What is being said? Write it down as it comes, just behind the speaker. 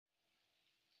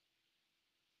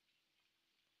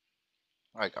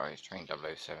Hi guys, Train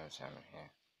 0077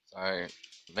 here.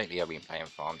 So, lately I've been playing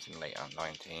Farm Simulator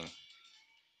 19.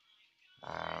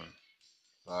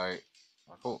 So I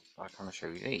thought I'd come and show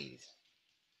you these,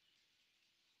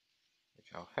 which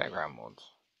are fairground mods,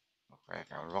 or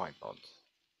fairground ride mods,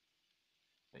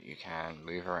 that you can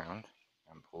move around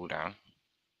and pull down.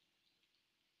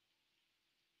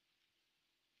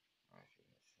 As you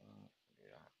can see, do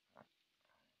that, pack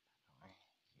away.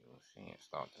 You will see it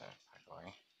start to pack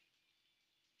away.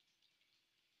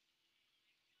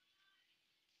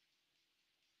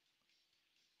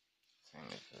 Same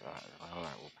as that as well,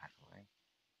 that will pack away.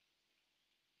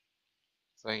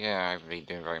 So yeah, I haven't been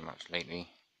doing very much lately.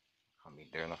 Can't be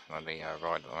doing nothing on the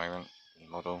ride at the moment. The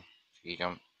model, ski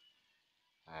jump,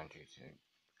 and due to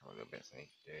a couple of little bits I need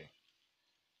to do.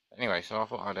 But anyway, so I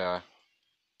thought I'd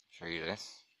show you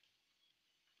this.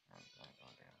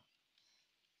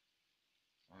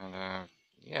 And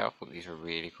yeah, I thought these were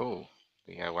really cool.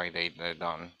 The way they're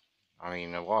done. I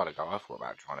mean, a while ago I thought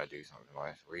about trying to do something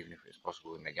like this, or even if it's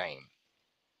possible in the game.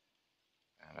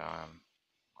 And I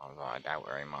was like, I doubt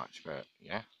very much, but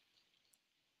yeah.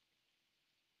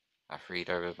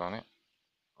 AGRIFREDO has done it.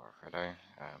 Or AGRIFREDO.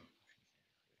 Back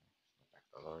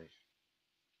to the lorries.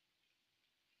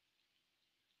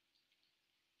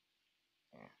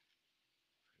 Yeah, I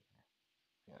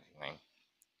think that's his name.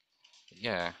 But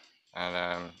yeah,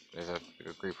 and there's a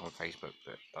group on Facebook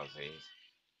that does these.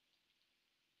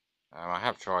 I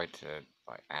have tried to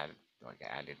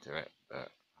get added to it,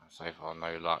 but so far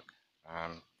no luck.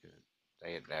 Because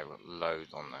they've got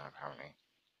loads on there apparently,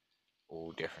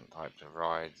 all different types of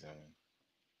rides and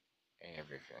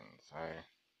everything. So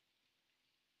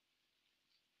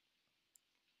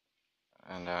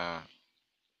and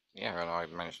yeah, and I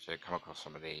managed to come across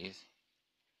some of these.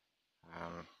 I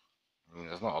mean,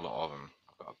 there's not a lot of them.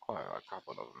 I've got quite a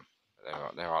couple of them.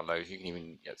 But there are loads. You can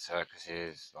even get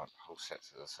circuses, like whole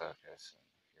sets of the circus,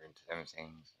 if you're into them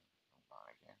things.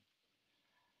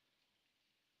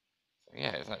 So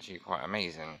yeah, it's actually quite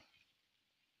amazing.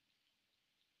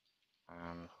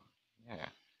 Yeah.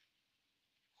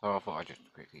 So I thought I'd just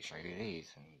quickly show you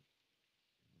these and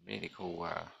really cool,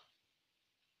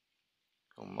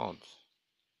 cool mods.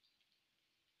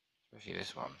 Especially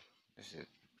this one. This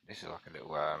is like a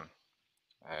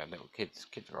little kids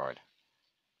ride.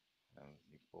 And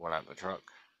you pull out the truck,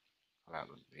 pull out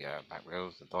the back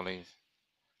wheels, the dollies.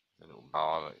 There's a little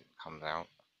bar that comes out.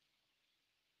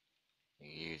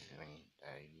 You use when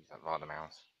you use that bar the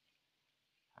mouse.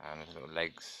 And there's little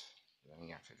legs. Then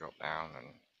you have to drop down and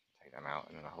take them out,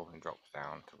 and then the whole thing drops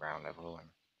down to ground level, and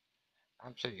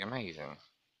absolutely amazing.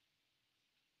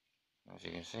 As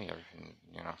you can see, everything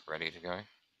ready to go. Hook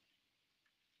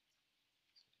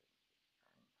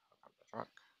up the truck,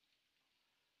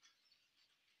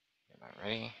 get that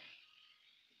ready.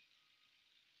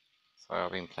 So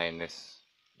I've been playing this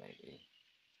lately.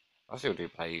 I still do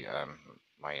play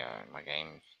my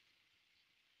games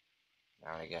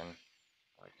now and again,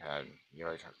 like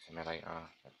Euro Truck Simulator.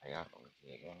 I play that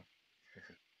obviously again.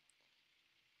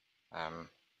 um,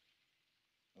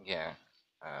 yeah,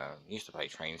 used to play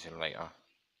Train Simulator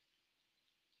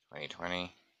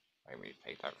 2020. I really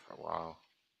played that for a while.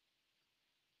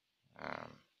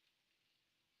 Um,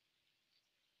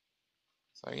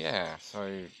 so yeah,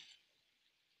 so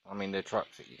I mean the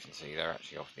trucks that you can see, they're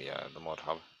actually off the mod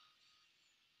hub.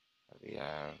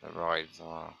 The rides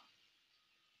are,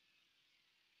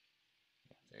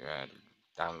 you have to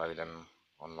download them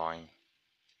online.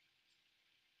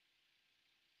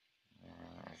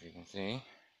 As you can see,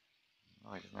 the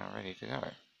ride is now ready to go.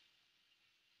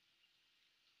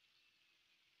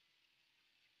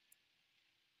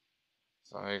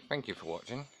 So thank you for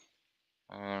watching.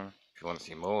 If you want to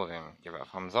see more, then give it a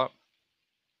thumbs up,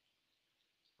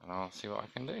 and I'll see what I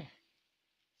can do.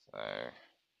 So,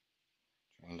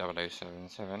 Train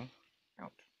 0077.